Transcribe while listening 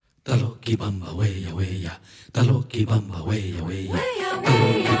Talo Kibamba weya weya, talo Kibamba weya weya, talo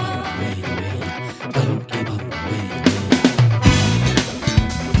Kibamba weya weya, talo Kibamba weya weya.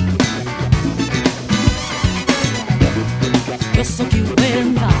 Eu sou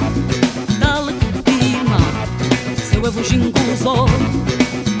Kibamba, dale kutima, seu evo jinguzo.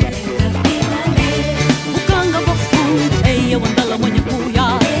 Bukanga bafundo, ei eu andala manha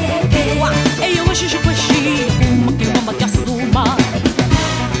cuia, ei eu acho juquaxi, uma Kibamba que assuma.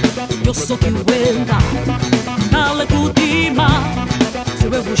 Eu sou Kibamba, dale kutima,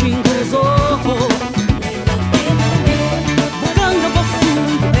 seu evo jinguzo. Bukanga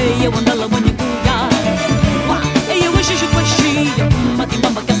bafundo, ei eu andala manha cuia, ei eu acho juquaxi.